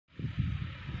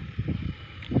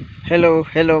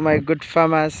Hello my good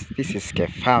farmers. This is K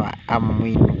Farmer. I'm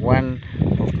in one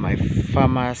of my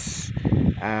farmers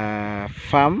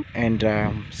farm, and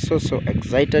I'm so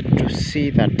excited to see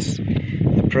that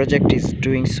the project is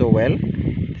doing so well.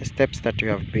 The steps that you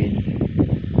have been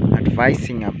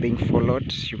advising are being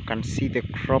followed. You can see the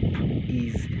crop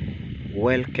is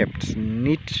well kept,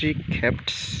 neatly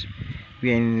kept.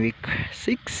 We are in week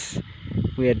 6.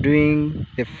 We are doing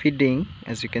the feeding.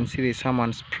 As you can see, there's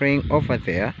someone spraying over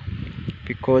there,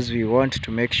 because we want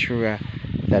to make sure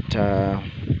that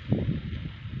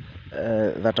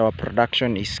that our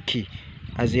production is key.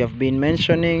 As we have been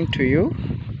mentioning to you,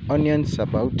 onions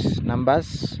about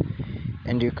numbers,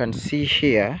 and you can see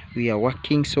here we are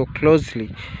working so closely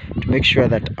to make sure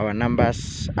that our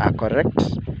numbers are correct,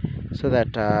 so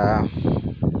that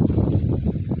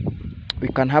we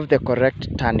can have the correct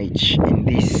tonnage in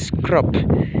this crop.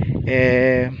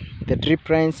 The drip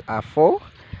lines are 4.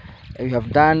 We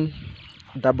have done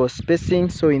double spacing,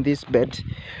 so in this bed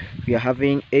we are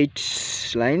having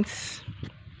 8 lines,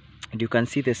 and you can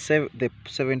see the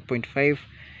 7.5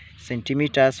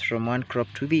 centimeters from one crop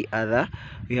to the other.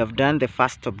 We have done the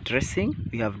first top dressing.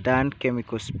 We have done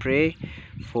chemical spray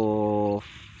for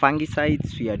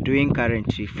fungicides. We are doing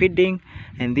currently feeding,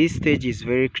 and this stage is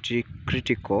very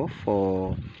critical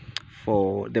for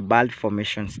the bulb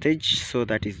formation stage. So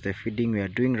that is the feeding we are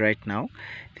doing right now.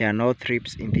 There are no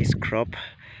thrips in this crop,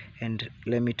 and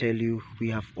let me tell you,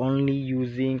 we have only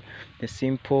using the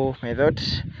simple method.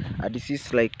 A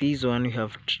disease like this one,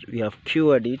 we have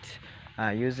cured it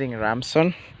using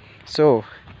Ramson. So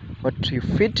what you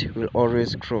feed will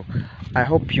always grow. I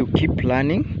hope you keep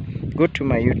learning. Go to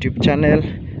my YouTube channel,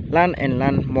 learn and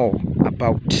learn more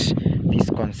about this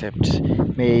concept.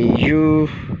 May you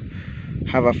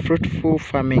have a fruitful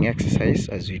farming exercise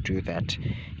as you do that.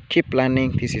 Keep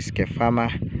learning. This is K Farmer,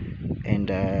 and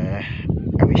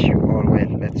I wish you all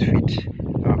well. Let's feed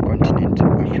our continent.